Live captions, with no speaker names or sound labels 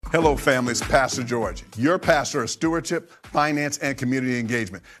Hello, families. Pastor George, your pastor of stewardship, finance, and community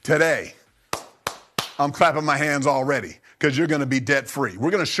engagement. Today, I'm clapping my hands already because you're going to be debt-free.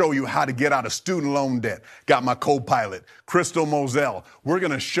 We're going to show you how to get out of student loan debt. Got my co-pilot, Crystal Moselle. We're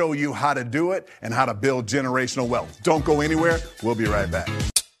going to show you how to do it and how to build generational wealth. Don't go anywhere. We'll be right back.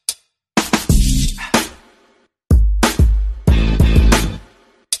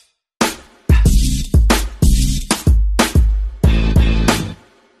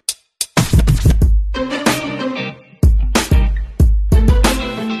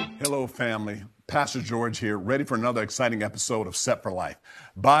 Hello, family. Pastor George here, ready for another exciting episode of Set for Life.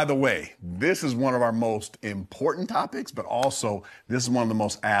 By the way, this is one of our most important topics, but also this is one of the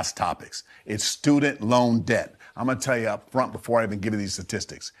most asked topics. It's student loan debt. I'm going to tell you up front before I even give you these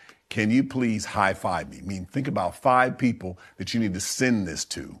statistics. Can you please high five me? I mean, think about 5 people that you need to send this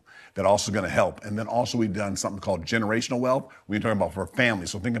to that are also going to help. And then also we've done something called generational wealth. We're talking about for family.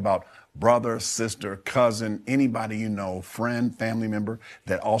 So think about brother, sister, cousin, anybody you know, friend, family member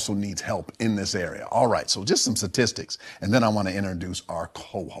that also needs help in this area. All right, so just some statistics. And then I want to introduce our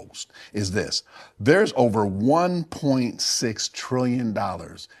co-host is this. There's over $1.6 trillion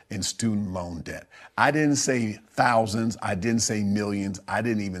in student loan debt. I didn't say thousands. I didn't say millions. I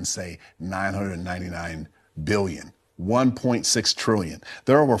didn't even say 999 billion. 1.6 trillion.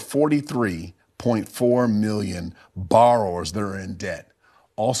 There are over 43.4 million borrowers that are in debt.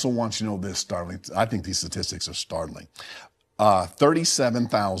 Also want you to know this, startling. I think these statistics are startling.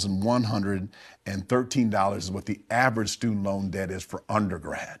 $37,113 is what the average student loan debt is for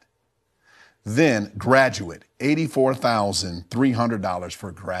undergrad. Then graduate, $84,300 for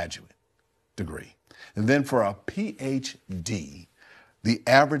a graduate degree. And then for a PhD, the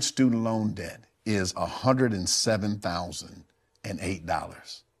average student loan debt is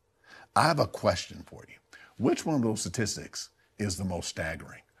 $107,008. I have a question for you. Which one of those statistics is the most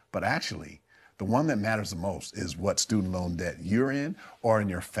staggering? But actually, the one that matters the most is what student loan debt you're in or in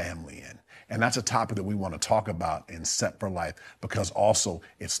your family in. And that's a topic that we want to talk about in Set for Life because also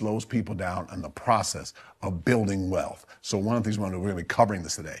it slows people down in the process of building wealth. So one of the things we're going to be covering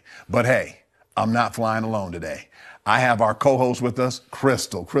this today. But hey, I'm not flying alone today. I have our co-host with us,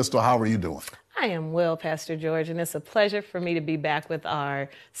 Crystal. Crystal, how are you doing? I am well, Pastor George, and it's a pleasure for me to be back with our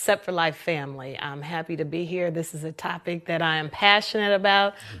Set for Life family. I'm happy to be here. This is a topic that I am passionate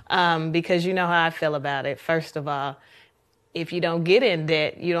about because you know how I feel about it. First of all, if you don't get in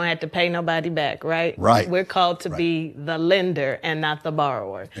debt, you don't have to pay nobody back, right? Right. We're called to be the lender and not the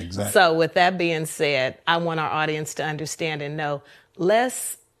borrower. Exactly. So with that being said, I want our audience to understand and know,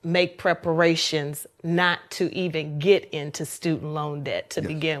 let's make preparations not to even get into student loan debt to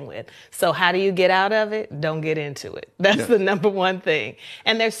begin with. So how do you get out of it? Don't get into it. That's the number one thing.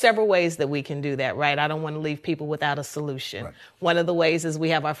 And there's several ways that we can do that, right? I don't want to leave people without a solution. Right. One of the ways is we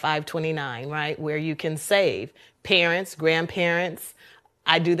have our 529, right? Where you can save. Parents, grandparents.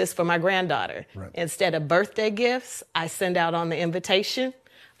 I do this for my granddaughter. Right. Instead of birthday gifts, I send out on the invitation.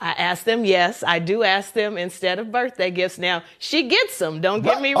 I ask them, yes, I do ask them instead of birthday gifts. Now, she gets them. Don't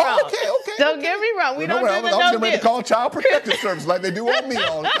get me wrong. Okay. Don't get me wrong. We don't give them no gifts. I was gifts. ready to call Child Protective Service like they do on me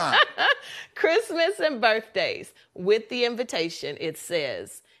all the time. Christmas and birthdays. With the invitation, it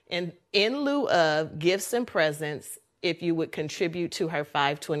says, in lieu of gifts and presents, if you would contribute to her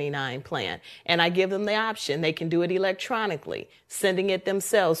 529 plan. And I give them the option. They can do it electronically, sending it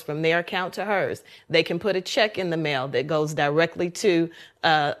themselves from their account to hers. They can put a check in the mail that goes directly to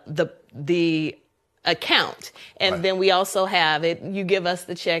the account. And then we also have it. You give us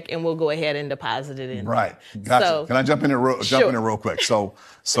the check and we'll go ahead and deposit it in. Right. Gotcha. So, can I jump in there real quick? So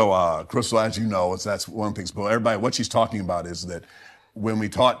Crystal, as you know, that's one of the things. But everybody, what she's talking about is that when we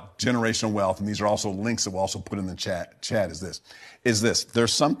taught generational wealth, and these are also links that we'll also put in the chat is this.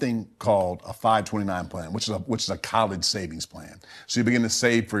 There's something called a 529 plan, which is a college savings plan. So you begin to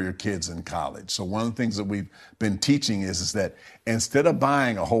save for your kids in college. So one of the things that we've been teaching is that instead of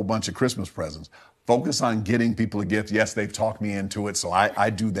buying a whole bunch of Christmas presents, focus on getting people a gift. Yes, they've talked me into it, so I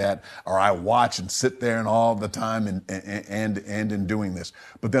do that, or I watch and sit there and all the time and in doing this.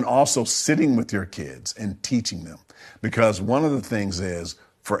 But then also sitting with your kids and teaching them. Because one of the things is,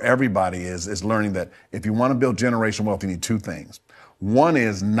 for everybody is learning that if you want to build generational wealth, you need 2 things. One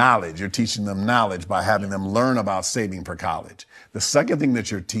is knowledge. You're teaching them knowledge by having them learn about saving for college. The second thing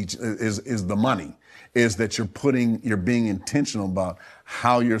that you're teaching is the money, is that you're being intentional about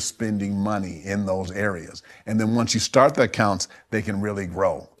how you're spending money in those areas. And then once you start the accounts, they can really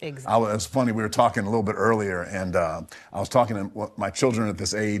grow. Exactly. It's funny, we were talking a little bit earlier, and I was talking to my children at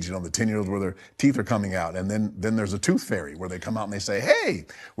this age, the 10-year-olds where their teeth are coming out. And then there's a tooth fairy where they come out and they say, hey,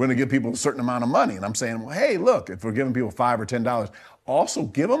 we're going to give people a certain amount of money. And I'm saying, well, hey, look, if we're giving people $5 or $10, also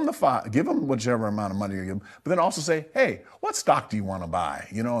give them whichever amount of money you give them, but then also say, hey, what stock do you want to buy?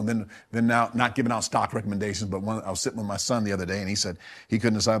 And then now not giving out stock recommendations, but I was sitting with my son the other day and he said he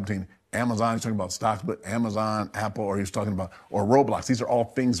couldn't decide between Amazon, he's talking about stocks, but Amazon, Apple, or he was talking about, or Roblox. These are all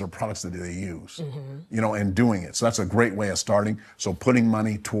things or products that they use, and doing it. So that's a great way of starting. So putting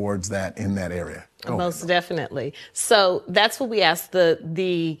money towards that in that area. Most definitely. So that's what we ask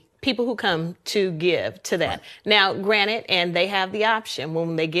the people who come to give to that. Right. Now, granted, and they have the option.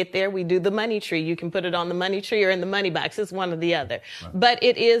 When they get there, we do the money tree. You can put it on the money tree or in the money box. It's one or the other. Right. But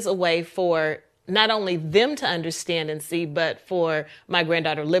it is a way for not only them to understand and see, but for my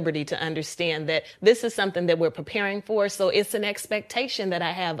granddaughter Liberty to understand that this is something that we're preparing for. So it's an expectation that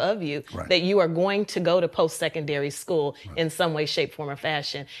I have of you, right, that you are going to go to post-secondary school, right, in some way, shape, form, or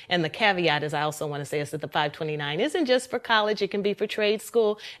fashion. And the caveat is, I also want to say, is that the 529 isn't just for college. It can be for trade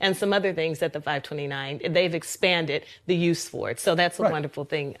school and some other things that the 529, they've expanded the use for it. So that's a right, wonderful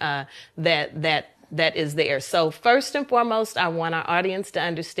thing that is there. So first and foremost, I want our audience to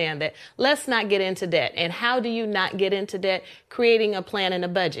understand that let's not get into debt. And how do you not get into debt? Creating a plan and a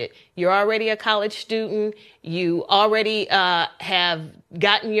budget. You're already a college student. You already have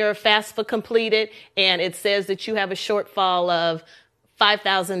gotten your FAFSA completed, and it says that you have a shortfall of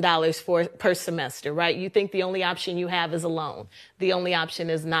 $5,000 per semester, right? You think the only option you have is a loan. The only option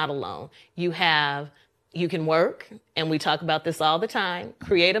is not a loan. You can work, and we talk about this all the time,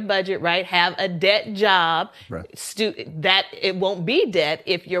 create a budget, right? Have a debt job. Right. That it won't be debt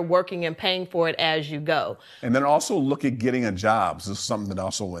if you're working and paying for it as you go. And then also look at getting a job. This is something that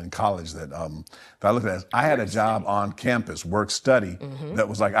also in college that I looked at. I had a job on campus, work study, that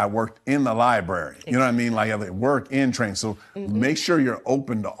was like I worked in the library. You know what I mean? Like I work in training. So make sure you're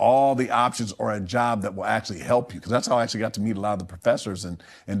open to all the options or a job that will actually help you. Because that's how I actually got to meet a lot of the professors and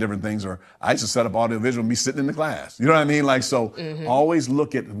different things. Or I used to set up audiovisual and be sitting in the class. You know what I mean? Like, so always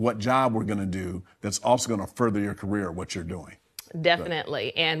look at what job we're going to do that's also going to further your career, what you're doing.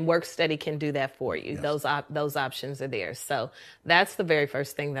 Definitely. And work study can do that for you. Yes. Those options are there. So that's the very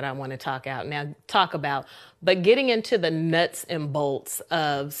first thing that I want to talk about. But getting into the nuts and bolts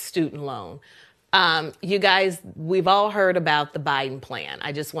of student loan. You guys, we've all heard about the Biden plan.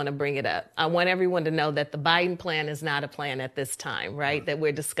 I just want to bring it up. I want everyone to know that the Biden plan is not a plan at this time, right? That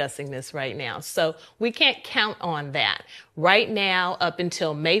we're discussing this right now. So we can't count on that. Right now, up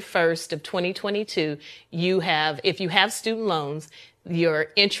until May 1st of 2022, if you have student loans, your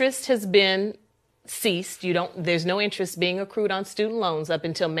interest has been ceased. There's no interest being accrued on student loans up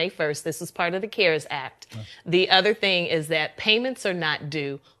until May 1st. This is part of the CARES Act. Right. The other thing is that payments are not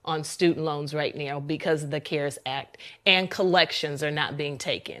due on student loans right now because of the CARES Act, and collections are not being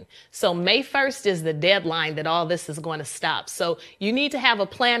taken. So May 1st is the deadline that all this is going to stop. So you need to have a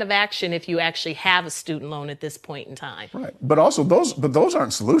plan of action if you actually have a student loan at this point in time. Right. But also those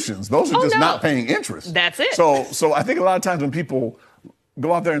aren't solutions. Those are just not paying interest. That's it. So I think a lot of times when people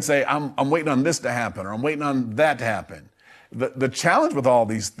go out there and say, I'm waiting on this to happen, or I'm waiting on that to happen. The challenge with all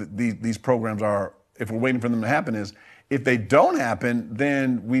these programs are, if we're waiting for them to happen, is if they don't happen,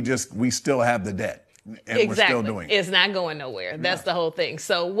 then we still have the debt. And exactly. We're still doing it. It's not going nowhere. That's the whole thing.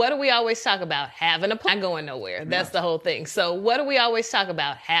 So what do we always talk about? Having a plan. Not going nowhere. That's the whole thing. So what do we always talk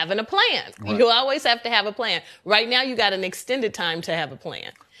about? Having a plan. Right. You always have to have a plan. Right now, you got an extended time to have a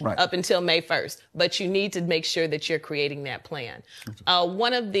plan. Right. Up until May 1st. But you need to make sure that you're creating that plan.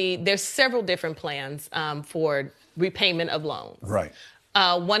 There's several different plans for repayment of loans. Right.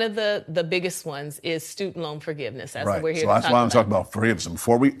 One of the biggest ones is student loan forgiveness. That's what we're here to talk about. So that's why I'm talking about forgiveness.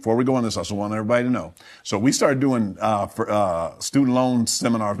 Before we go on this, I also want everybody to know. So we started doing student loan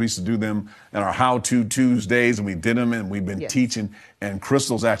seminars. We used to do them in our How To Tuesdays, and we did them, and we've been teaching. And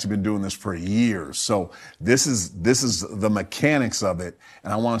Crystal's actually been doing this for years. So this is the mechanics of it,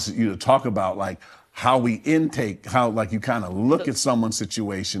 and I want you to talk about like how we intake, how like you kind of look at someone's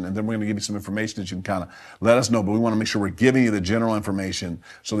situation, and then we're going to give you some information that you can kind of let us know. But we want to make sure we're giving you the general information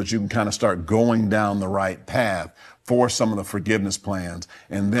so that you can kind of start going down the right path for some of the forgiveness plans.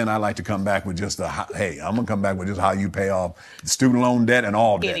 And then I like to come back with just I'm going to come back with just how you pay off student loan debt and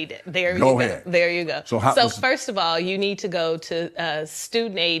all debt. Any debt. There you go. So first of all, you need to go to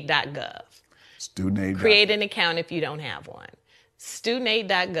studentaid.gov. Studentaid. Create an account if you don't have one.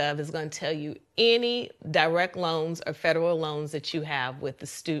 StudentAid.gov is going to tell you any direct loans or federal loans that you have with the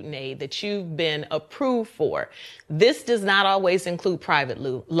student aid that you've been approved for. This does not always include private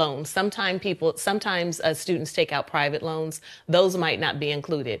loans. Sometimes students take out private loans. Those might not be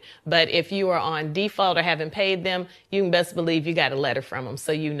included. But if you are on default or haven't paid them, you can best believe you got a letter from them,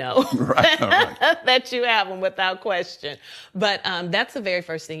 so you know right. that you have them without question. But that's the very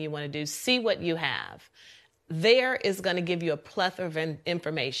first thing you want to do. See what you have. There is going to give you a plethora of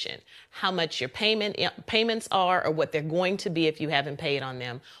information, how much your payments are or what they're going to be if you haven't paid on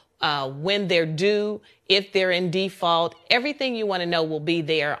them, when they're due, if they're in default. Everything you want to know will be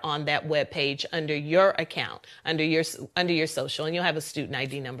there on that webpage under your account, under your social, and you'll have a student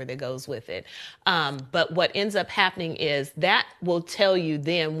ID number that goes with it. But what ends up happening is that will tell you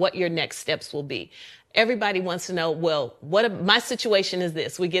then what your next steps will be. Everybody wants to know, well, my situation is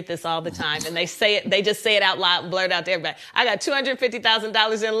this. We get this all the time, and they just say it out loud and blurt out to everybody. I got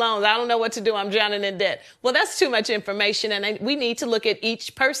 $250,000 in loans. I don't know what to do. I'm drowning in debt. Well, that's too much information, and we need to look at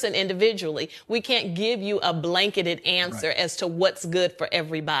each person individually. We can't give you a blanketed answer as to what's good for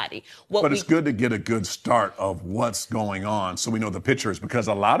everybody. But it's good to get a good start of what's going on so we know the pictures, because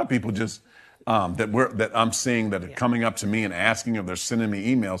a lot of people just that I'm seeing that are coming up to me and asking if they're sending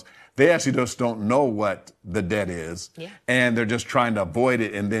me emails. They actually just don't know what the debt is, and they're just trying to avoid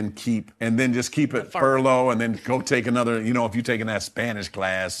it and then keep it furlough and then go take another, if you're taking that Spanish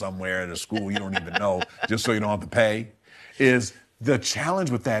class somewhere at a school you don't even know, just so you don't have to pay. Is the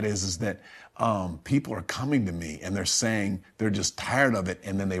challenge with that is that people are coming to me and they're saying they're just tired of it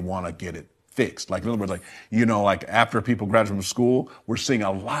and then they want to get it fixed. Like, in other words, like after people graduate from school, we're seeing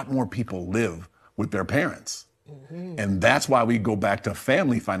a lot more people live with their parents. Mm-hmm. And that's why we go back to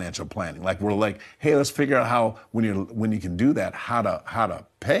family financial planning. Like, we're like, hey, let's figure out how, when you can do that, how to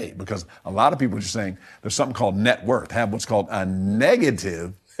pay. Because a lot of people are just saying there's something called net worth, have what's called a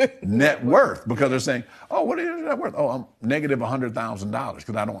negative net worth, because they're saying, oh, what is your net worth? Oh, I'm negative $100,000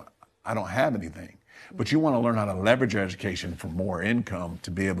 because I don't have anything. But you want to learn how to leverage your education for more income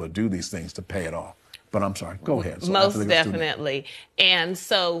to be able to do these things to pay it off. But I'm sorry, go ahead. So most definitely. And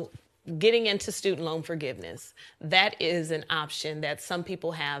so getting into student loan forgiveness, that is an option that some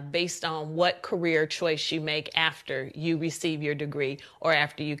people have based on what career choice you make after you receive your degree or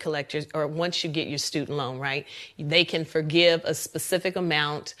after you or once you get your student loan, right? They can forgive a specific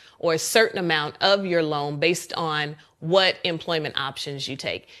amount or a certain amount of your loan based on what employment options you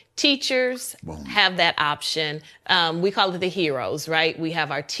take. Teachers have that option. We call it the heroes, right? We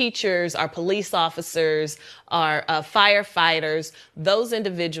have our teachers, our police officers, our firefighters. Those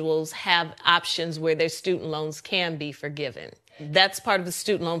individuals have options where their student loans can be forgiven. That's part of the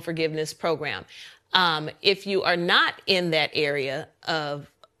student loan forgiveness program. If you are not in that area of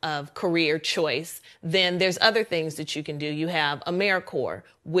career choice, then there's other things that you can do. You have AmeriCorps,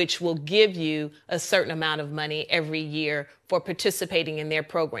 which will give you a certain amount of money every year for participating in their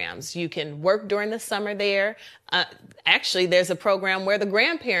programs. You can work during the summer there. Actually, there's a program where the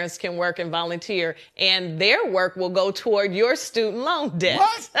grandparents can work and volunteer, and their work will go toward your student loan debt.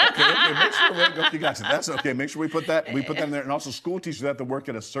 What? Okay. Make sure you got you. That's okay. Make sure we put that in there. And also, school teachers have to work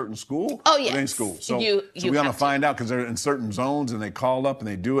at a certain school. Oh, yes. Or any school. So we want to find out, because they're in certain zones and they call up and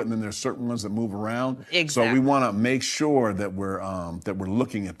they do it, and then there's certain ones that move around. Exactly. So we want to make sure that we're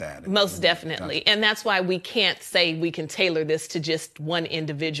looking at that. Most definitely. Gotcha. And that's why we can't say we can tailor this to just one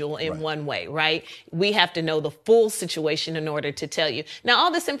individual in one way, right? We have to know the full situation in order to tell you. Now,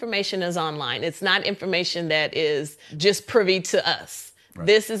 all this information is online. It's not information that is just privy to us. Right.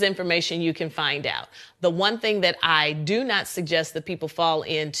 This is information you can find out. The one thing that I do not suggest that people fall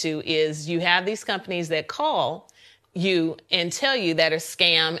into is you have these companies that call you and tell you that are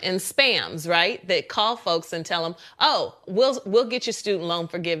scam and spams, right? That call folks and tell them, oh, we'll get your student loan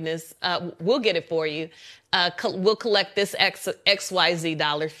forgiveness. We'll get it for you. We'll collect this XYZ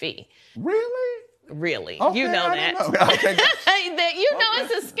dollar fee. Really? Okay, you know that. Okay.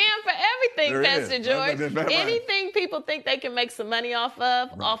 It's a scam for everything, Pastor George. Anything people think they can make some money off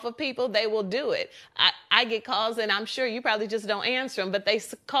of people, they will do it. I get calls, and I'm sure you probably just don't answer them, but they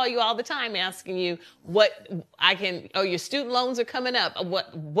call you all the time asking you your student loans are coming up.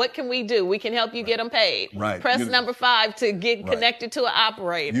 What can we do? We can help you get them paid. Right. Press number 5 to get connected to an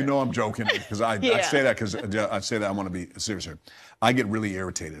operator. You know I'm joking, because I say that because I want to be serious here. I get really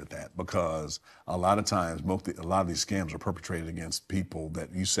irritated at that, because a lot of times, a lot of these scams are perpetrated against people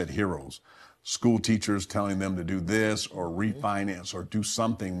that you said heroes. School teachers telling them to do this or refinance or do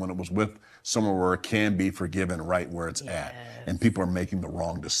something when it was with somewhere where it can be forgiven right where it's at. And people are making the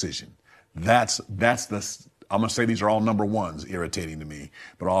wrong decision. That's I'm going to say these are all number ones irritating to me,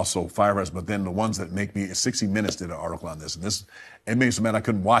 but also firefighters. But then the ones that make me, 60 Minutes did an article on this, and it made me so mad I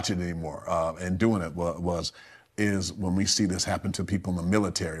couldn't watch it anymore. And doing it is when we see this happen to people in the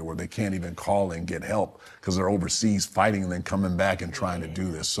military where they can't even call and get help because they're overseas fighting and then coming back and trying to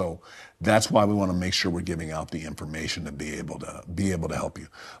do this. So that's why we want to make sure we're giving out the information to be able to help you.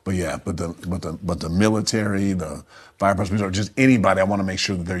 But yeah, but the military, the fire department, or just anybody, I want to make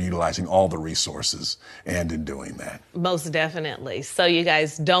sure that they're utilizing all the resources and in doing that. Most definitely. So you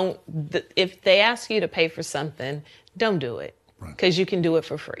guys if they ask you to pay for something, don't do it. Because you can do it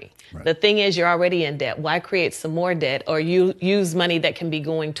for free. Right. The thing is, you're already in debt. Why create some more debt, or you use money that can be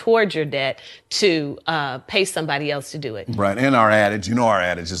going towards your debt to pay somebody else to do it? Right. And our adage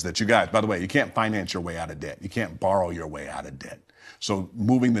is that you guys, by the way, you can't finance your way out of debt. You can't borrow your way out of debt. So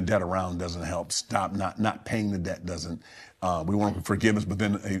moving the debt around doesn't help. Not paying the debt doesn't. We want forgiveness, but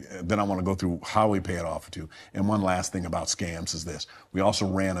then I want to go through how we pay it off too. And one last thing about scams is this: we also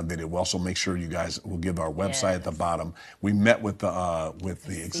ran a video. We also make sure you guys will give our website at the bottom. We met with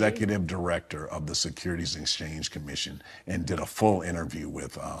the executive director of the Securities and Exchange Commission and did a full interview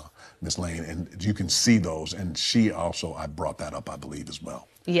with Ms. Lane, and you can see those. And she also, I brought that up, I believe, as well.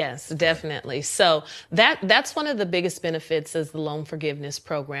 Yes, definitely. So that's one of the biggest benefits is the loan forgiveness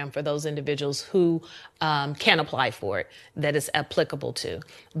program for those individuals who can apply for it, that is applicable to.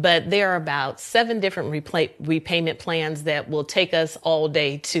 But there are about 7 different repayment plans that will take us all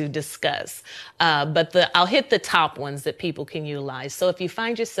day to discuss. But I'll hit the top ones that people can utilize. So if you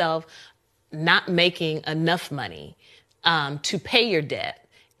find yourself not making enough money to pay your debt,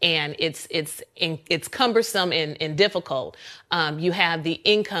 and it's cumbersome and difficult, you have the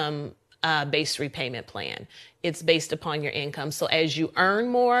income based repayment plan. It's based upon your income. So as you earn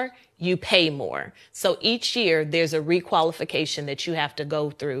more, you pay more. So each year there's a requalification that you have to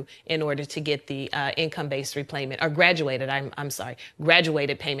go through in order to get the income-based repayment, or graduated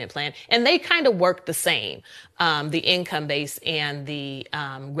payment plan. And they kind of work the same, the income-based and the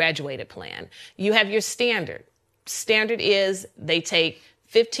graduated plan. You have your standard. Standard is they take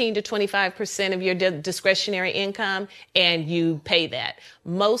 15 to 25% of your discretionary income, and you pay that.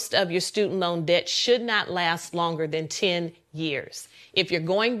 Most of your student loan debt should not last longer than 10 years. If you're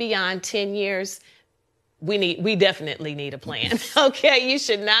going beyond 10 years, we definitely need a plan. Okay, you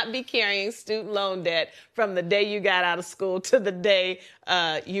should not be carrying student loan debt from the day you got out of school to the day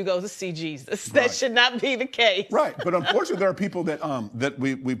you go to see Jesus. That should not be the case. Right, but unfortunately, there are people that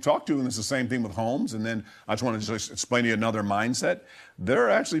we've talked to, and it's the same thing with homes. And then I just want to just explain to you another mindset. There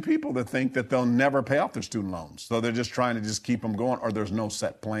are actually people that think that they'll never pay off their student loans, so they're just trying to just keep them going, or there's no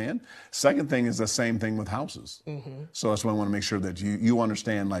set plan. Second thing is the same thing with houses. Mm-hmm. So that's why I want to make sure that you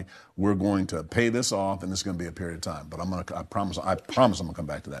understand, like, we're going to pay this off, and this is going to be a period of time. But I promise I'm going to come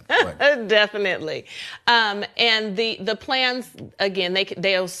back to that. Right. Definitely. And the plans, again,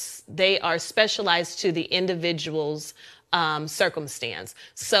 they are specialized to the individual's circumstance.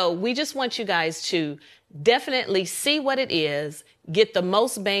 So we just want you guys to definitely see what it is, get the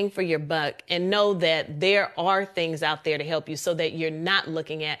most bang for your buck, and know that there are things out there to help you so that you're not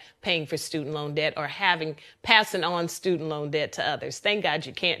looking at paying for student loan debt or passing on student loan debt to others. Thank God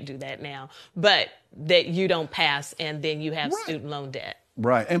you can't do that now, but that you don't pass and then you have student loan debt.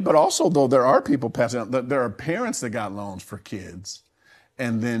 Right. But also, though, there are people passing out. There are parents that got loans for kids,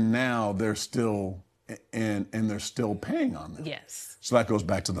 and then now they're still they're still paying on them. Yes. So that goes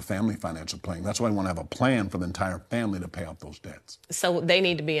back to the family financial plan. That's why I want to have a plan for the entire family to pay off those debts. So they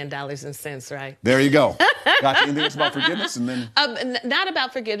need to be in dollars and cents, right? There you go. Got anything else about forgiveness? And then not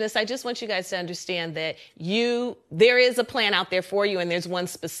about forgiveness. I just want you guys to understand that there is a plan out there for you, and there's one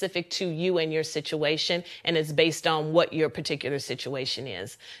specific to you and your situation, and it's based on what your particular situation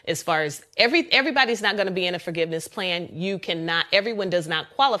is. As far as everybody's not going to be in a forgiveness plan. Everyone does not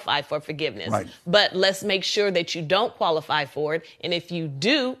qualify for forgiveness. Right. But let's make sure that you don't qualify for it. And if you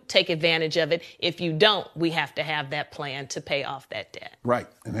do, take advantage of it. If you don't, we have to have that plan to pay off that debt. Right.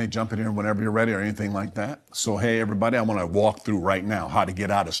 And hey, jump in here whenever you're ready or anything like that. So, hey, everybody, I want to walk through right now how to get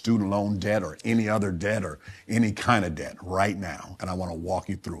out of student loan debt or any other debt or any kind of debt right now. And I want to walk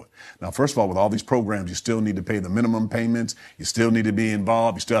you through it. Now, first of all, with all these programs, you still need to pay the minimum payments. You still need to be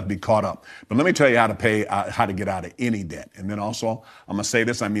involved. You still have to be caught up. But let me tell you how to get out of any debt. And then also, I'm going to say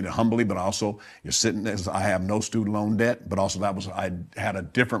this, I mean it humbly, but also you're sitting there, I have no student loan debt, but also I had a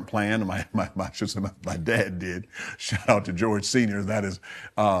different plan. My dad did. Shout out to George Sr. That is,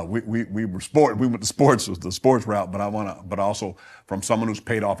 we went to sports with the sports route, but also from someone who's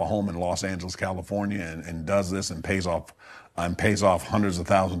paid off a home in Los Angeles, California, and does this and pays off and pays off hundreds of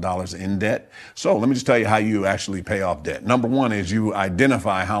thousands of dollars in debt. So let me just tell you how you actually pay off debt. Number one is you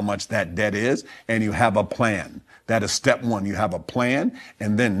identify how much that debt is, and you have a plan. That is step one. You have a plan.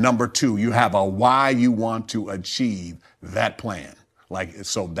 And then number two, you have a why you want to achieve that plan.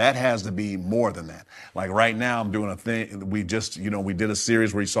 So that has to be more than that. Like right now, I'm doing a thing. We did a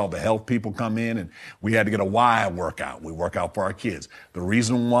series where you saw the health people come in, and we had to get a why workout. We work out for our kids. The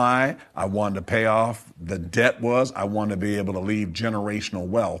reason why I wanted to pay off the debt was I wanted to be able to leave generational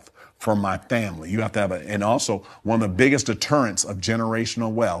wealth for my family. You have to have and also one of the biggest deterrents of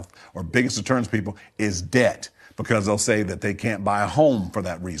generational wealth, or biggest deterrents people, is debt. Because they'll say that they can't buy a home for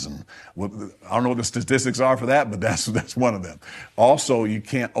that reason. Well, I don't know what the statistics are for that, but that's one of them. Also, you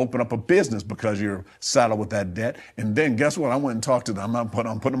can't open up a business because you're saddled with that debt. And then guess what? I went and talked to them. I'm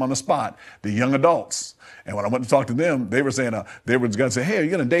putting them on the spot, the young adults. And when I went to talk to them, they were saying, they were going to say, hey, are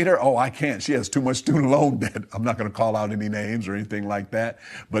you going to date her? Oh, I can't. She has too much student loan debt. I'm not going to call out any names or anything like that.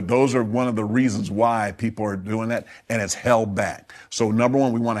 But those are one of the reasons why people are doing that, and it's held back. So number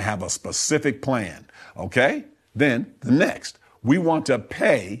one, we want to have a specific plan, okay? Then the next, we want to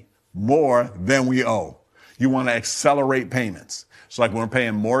pay more than we owe. You want to accelerate payments. So like when we're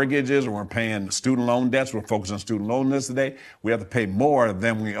paying mortgages or we're paying student loan debts, we're focused on student loan debts today, we have to pay more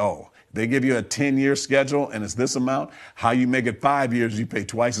than we owe. They give you a 10-year schedule and it's this amount. How you make it 5 years, you pay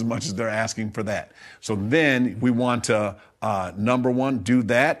twice as much as they're asking for that. So then we want to, number one, do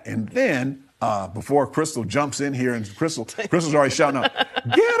that. And then before Crystal jumps in here, and Crystal's already shouting out,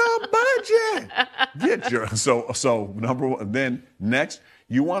 get a budget. So number one, then next,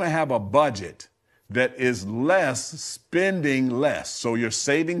 you want to have a budget that is less, spending less. So you're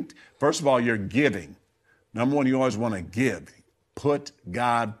saving, first of all, you're giving. Number one, you always want to give. Put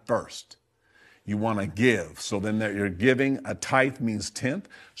God first. You want to give. So then you're giving, a tithe means tenth.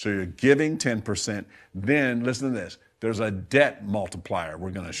 So you're giving 10%. Then listen to this. There's a debt multiplier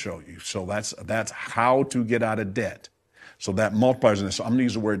we're going to show you. So that's how to get out of debt. So that multipliers in this. So I'm going to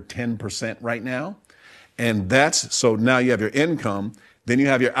use the word 10% right now. And so now you have your income, then you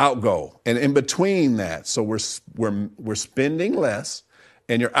have your outgo. And in between that, so we're spending less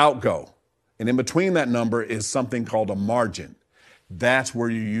and your outgo. And in between that number is something called a margin. That's where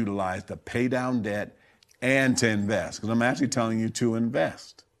you utilize to pay down debt and to invest. Because I'm actually telling you to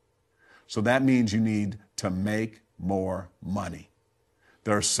invest. So that means you need to make more money.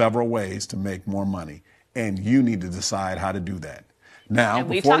 There are several ways to make more money, and you need to decide how to do that. Now,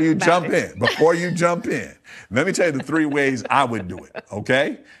 before you jump in, let me tell you the 3 ways I would do it,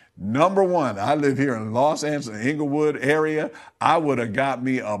 okay? Number one, I live here in Los Angeles, Inglewood area. I would have got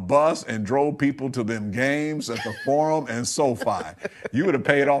me a bus and drove people to them games at the Forum and SoFi. You would have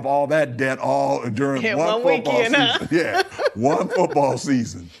paid off all that debt all during one football season. Huh? Yeah, one football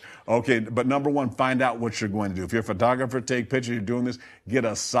season. Okay, but number one, find out what you're going to do. If you're a photographer, take pictures, you're doing this, get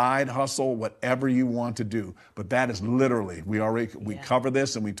a side hustle, whatever you want to do. But that is literally, we cover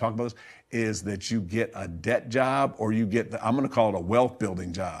this and we talk about this, is that you get a debt job or you get, I'm going to call it a wealth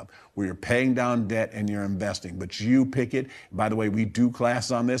building job, where you're paying down debt and you're investing. But you pick it. By the way, we do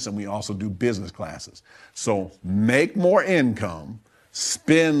classes on this and we also do business classes. So make more income,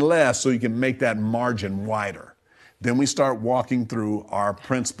 spend less so you can make that margin wider. Then we start walking through our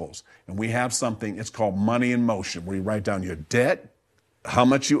principles. And we have something, it's called Money in Motion, where you write down your debt, how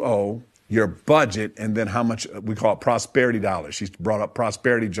much you owe, your budget, and then how much, we call it prosperity dollars. She brought up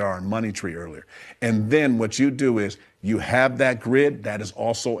prosperity jar and money tree earlier. And then what you do is you have that grid that is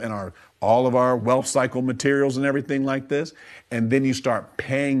also in all of our wealth cycle materials and everything like this. And then you start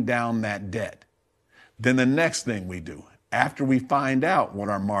paying down that debt. Then the next thing we do, after we find out what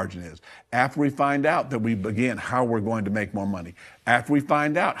our margin is, after we find out that we begin how we're going to make more money, after we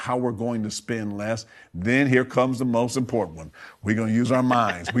find out how we're going to spend less, then here comes the most important one. We're going to use our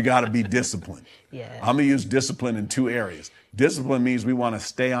minds. We got to be disciplined. Yeah. I'm going to use discipline in 2 areas. Discipline means we want to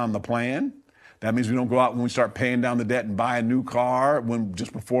stay on the plan. That means we don't go out when we start paying down the debt and buy a new car.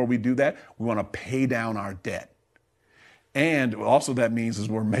 Just before we do that, we want to pay down our debt. And also that means as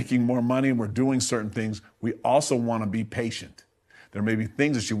we're making more money and we're doing certain things, we also want to be patient. There may be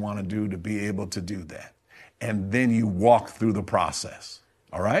things that you want to do to be able to do that. And then you walk through the process.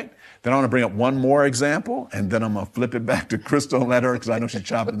 All right? Then I want to bring up one more example, and then I'm going to flip it back to Crystal and let her, because I know she's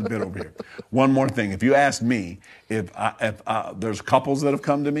chopping the bit over here. One more thing. If you ask me, if there's couples that have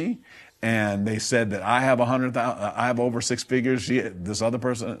come to me and they said that I have I have over 6 figures. This other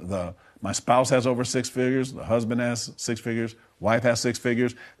person, my spouse has over 6 figures. The husband has 6 figures. Wife has 6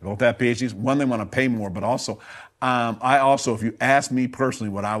 figures. They both have PhDs. One, they want to pay more, but also, if you ask me personally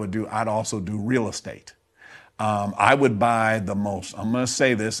what I would do, I'd also do real estate. I would buy the most, I'm going to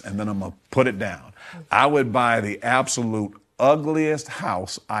say this and then I'm going to put it down. I would buy the absolute ugliest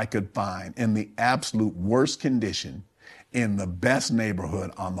house I could find in the absolute worst condition in the best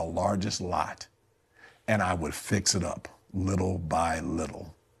neighborhood on the largest lot. And I would fix it up little by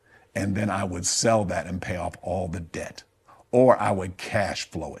little. And then I would sell that and pay off all the debt. Or I would cash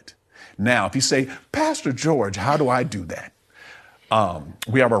flow it. Now, if you say, Pastor George, how do I do that?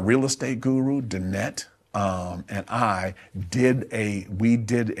 We have our real estate guru, Danette, and we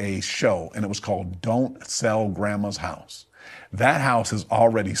did a show, and it was called Don't Sell Grandma's House. That house is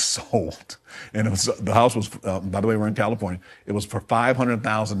already sold. And the house was, by the way, we're in California. It was for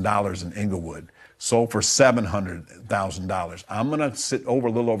 $500,000 in Inglewood, sold for $700,000. I'm going to sit over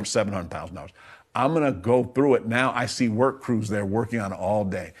a little over $700,000. I'm going to go through it. Now I see work crews there working on it all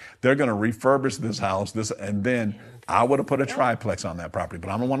day. They're going to refurbish this house, and then I would have put a triplex on that property, but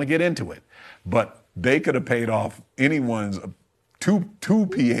I don't want to get into it. But they could have paid off anyone's two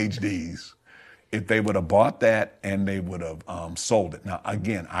PhDs if they would have bought that and they would have sold it. Now,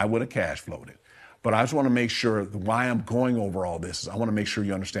 again, I would have cash flowed it. But I just want to make sure why I'm going over all this is I want to make sure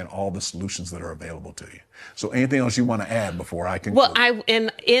you understand all the solutions that are available to you. So anything else you want to add before I can? Well,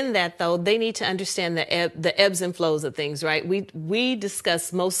 in that though, they need to understand the ebbs and flows of things, right? We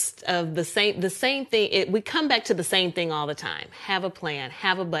discuss most of the same thing. We come back to the same thing all the time. Have a plan,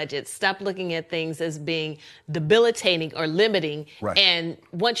 have a budget. Stop looking at things as being debilitating or limiting. Right. And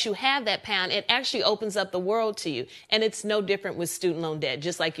once you have that plan, it actually opens up the world to you. And it's no different with student loan debt,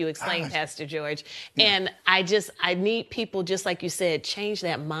 just like you explained, Pastor George. Yeah. And I need people, just like you said, change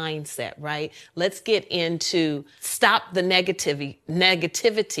that mindset, right? Let's get into stop the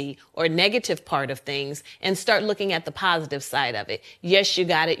negativity or negative part of things and start looking at the positive side of it. Yes, you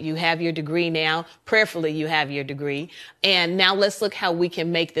got it. You have your degree now. Prayerfully, you have your degree. And now let's look how we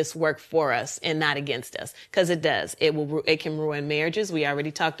can make this work for us and not against us, because it does. It can ruin marriages. We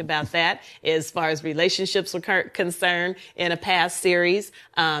already talked about that as far as relationships are concerned in a past series.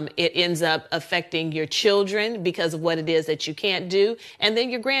 It ends up affecting your children because of what it is that you can't do, and then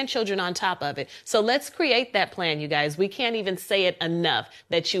your grandchildren on top of it. So let's create that plan, you guys. We can't even say it enough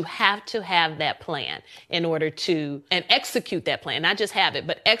that you have to have that plan in order to and execute that plan, not just have it,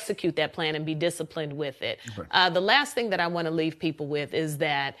 but execute that plan and be disciplined with it. Okay. The last thing that I want to leave people with is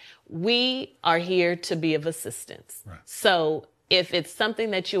that we are here to be of assistance. Right. So if it's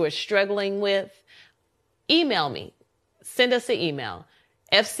something that you are struggling with, email me, send us an email,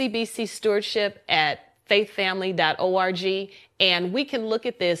 fcbcstewardship@faithfamily.org, and we can look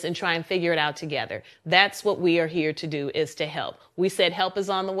at this and try and figure it out together. That's what we are here to do, is to help. We said help is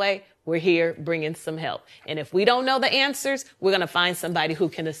on the way. We're here bringing some help. And if we don't know the answers, we're going to find somebody who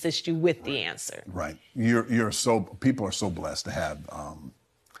can assist you with the answer. Right. People are so blessed to have, I'm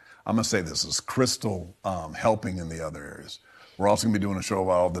going to say this, is Crystal helping in the other areas. We're also going to be doing a show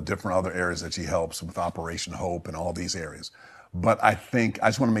about all the different other areas that she helps with Operation Hope and all these areas. But I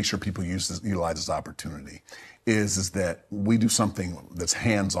just want to make sure people utilize this opportunity is that we do something that's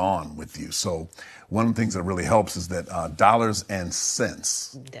hands-on with you. So one of the things that really helps is that dollars and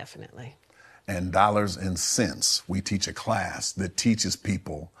cents. Definitely. And dollars and cents, we teach a class that teaches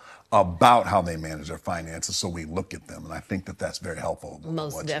people about how they manage their finances, so we look at them. And I think that that's very helpful.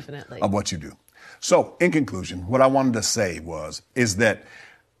 Most definitely. Of what you do. So in conclusion, what I wanted to say is that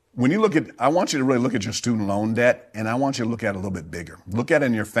when you I want you to really look at your student loan debt, and I want you to look at it a little bit bigger. Look at it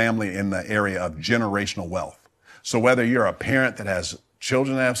in your family in the area of generational wealth. So whether you're a parent that has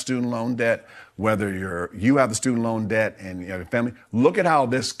children that have student loan debt, whether you have the student loan debt and you have your family, look at how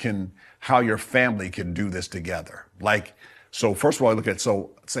your family can do this together. So first of all,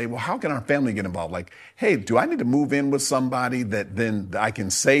 say, well, how can our family get involved? Like, hey, do I need to move in with somebody that then I can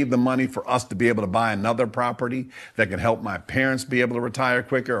save the money for us to be able to buy another property that can help my parents be able to retire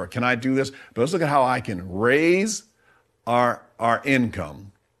quicker? Or can I do this? But let's look at how I can raise our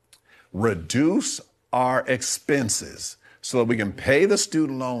income, reduce our expenses so that we can pay the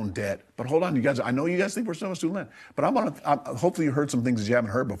student loan debt. But hold on, you guys, I know you guys think we're still on student loan, but hopefully you heard some things that you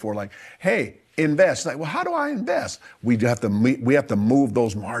haven't heard before, like, hey, invest. Like, well, how do I invest? We have to move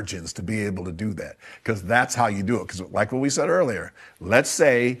those margins to be able to do that, because that's how you do it. Because like what we said earlier, let's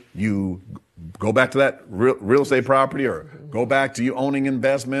say you go back to that real estate property, or go back to you owning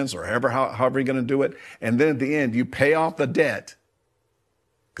investments, or however you're going to do it. And then at the end, you pay off the debt,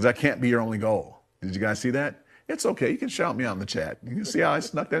 because that can't be your only goal. Did you guys see that? It's okay. You can shout me out in the chat. You can see how I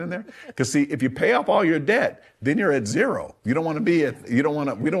snuck that in there. Because see, if you pay off all your debt, then you're at zero. We don't want you to be at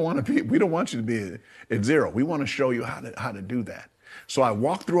zero. We want to show you how to do that. So I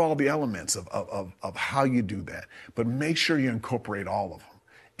walk through all the elements of how you do that, but make sure you incorporate all of them,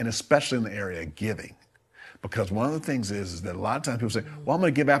 and especially in the area of giving. Because one of the things is that a lot of times people say, well, I'm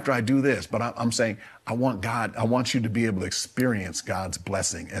going to give after I do this. But I'm saying, I want you to be able to experience God's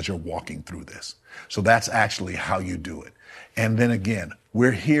blessing as you're walking through this. So that's actually how you do it. And then again,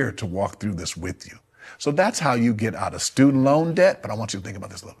 we're here to walk through this with you. So that's how you get out of student loan debt. But I want you to think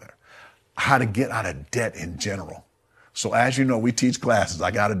about this a little better. How to get out of debt in general. So as you know, we teach classes. I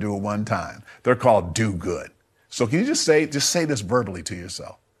got to do it one time. They're called Do Good. So can you just say this verbally to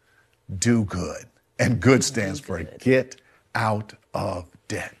yourself? Do good. And good stands for get out of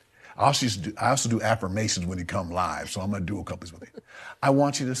debt. I also do affirmations when you come live. So I'm going to do a couple with you. I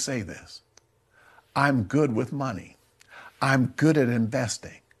want you to say this. I'm good with money. I'm good at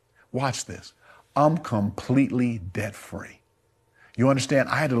investing. Watch this. I'm completely debt free. You understand?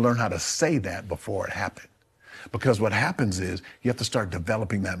 I had to learn how to say that before it happened. Because what happens is you have to start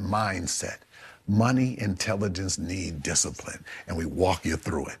developing that mindset. Money, intelligence, need discipline. And we walk you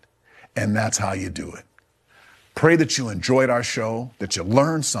through it. And that's how you do it. Pray that you enjoyed our show, that you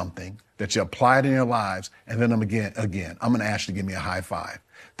learned something, that you apply it in your lives. And then I'm going to ask you to give me a high five.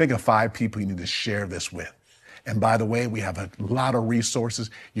 Think of 5 people you need to share this with. And by the way, we have a lot of resources.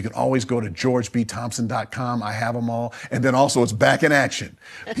 You can always go to georgebthompson.com. I have them all. And then also it's back in action.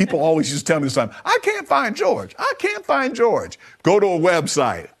 People always just tell me this time, I can't find George. I can't find George. Go to a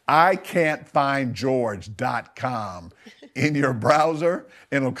website, ican'tfindgeorge.com. In your browser,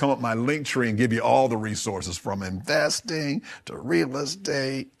 and it'll come up my link tree and give you all the resources from investing to real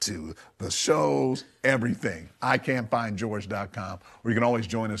estate to the shows, everything. ican'tfindgeorge.com, or you can always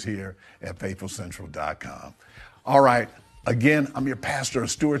join us here at faithfulcentral.com. All right. Again, I'm your pastor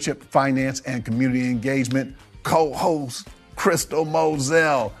of stewardship, finance, and community engagement, co-host Crystal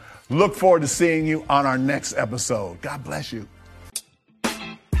Moselle. Look forward to seeing you on our next episode. God bless you.